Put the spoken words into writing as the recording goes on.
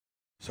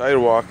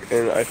Sidewalk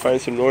and I find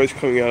some noise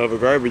coming out of a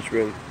garbage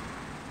bin.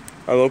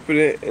 I'll open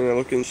it and I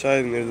look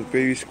inside and there's a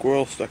baby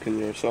squirrel stuck in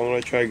there, so I'm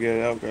gonna try to get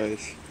it out,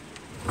 guys.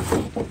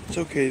 It's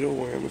okay, don't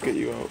worry, I'm gonna get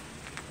you out.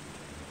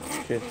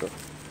 Okay, so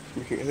I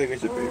think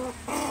it's a baby.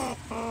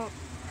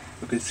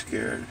 Look, it's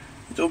scared.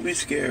 Don't be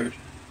scared.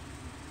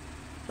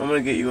 I'm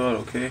gonna get you out,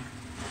 okay?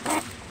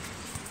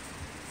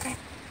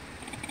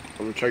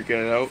 I'm gonna try to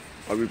get it out.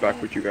 I'll be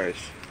back with you guys.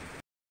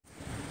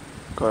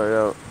 Got it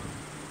out.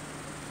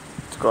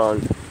 It's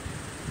gone.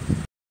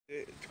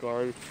 It's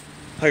gone.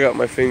 I got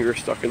my finger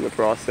stuck in the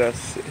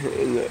process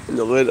in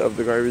the lid of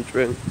the garbage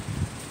bin,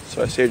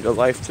 so I saved a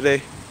life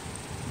today.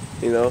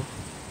 You know,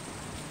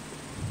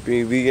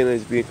 being vegan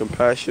is being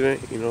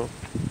compassionate. You know,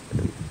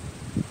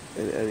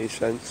 in any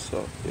sense.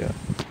 So yeah.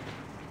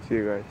 See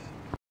you guys.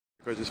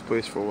 I've got this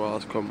place for a while.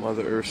 It's called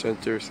Mother Earth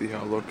Center. See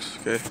how it looks.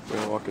 Okay, we're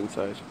gonna walk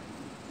inside.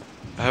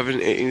 I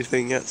haven't ate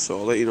anything yet, so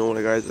I'll let you know when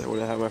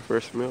I have my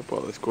first meal.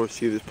 But let's go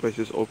see if this place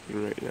is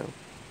open right now.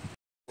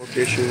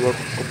 Location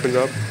opened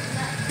up.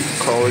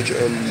 College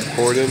and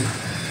Borden,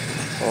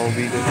 all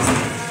vegan.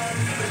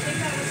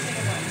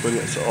 But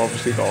it's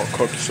obviously all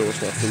cooked, so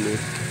it's not for me.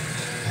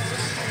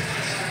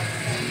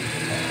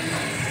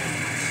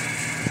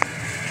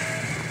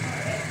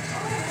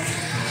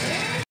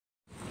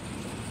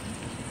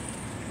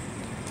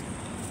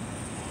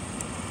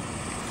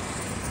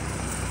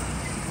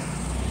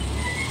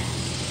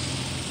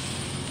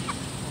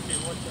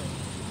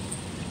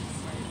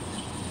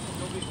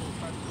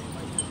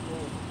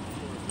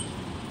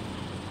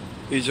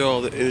 These are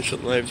all the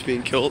innocent lives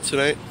being killed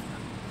tonight.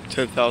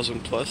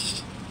 10,000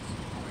 plus.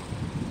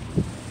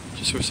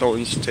 Just for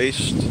someone's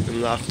taste and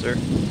laughter.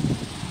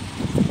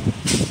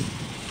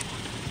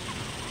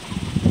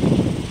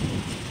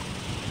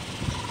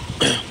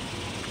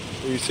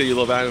 When you say you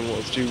love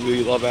animals, do you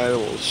really love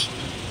animals?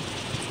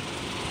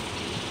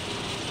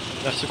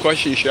 That's the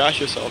question you should ask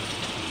yourself.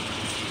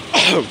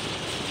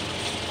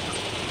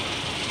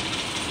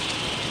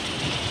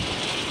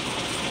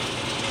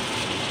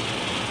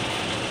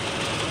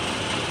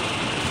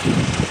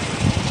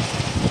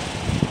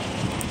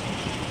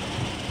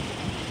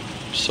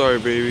 Sorry,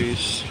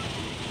 babies.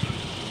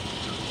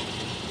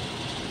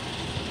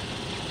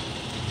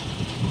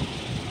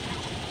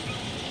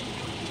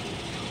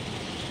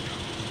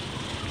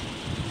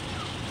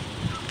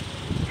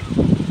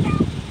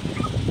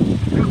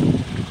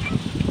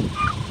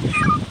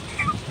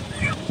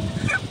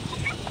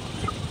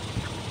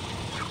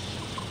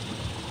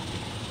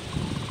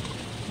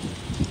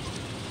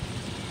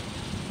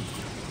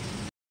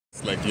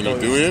 Like, you know,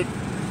 do it.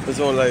 There's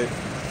no light.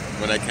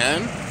 When I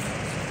can.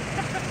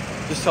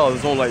 Just tell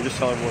there's no light. Just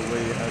tell everyone what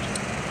you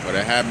had. What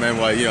I had, man,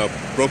 well, you know,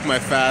 broke my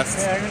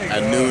fast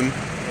at noon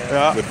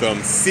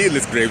with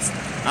seedless grapes.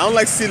 I don't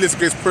like seedless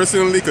grapes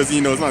personally because,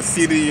 you know, it's not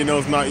seedy, you know,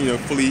 it's not, you know,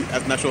 fully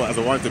as natural as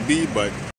I want it to be, but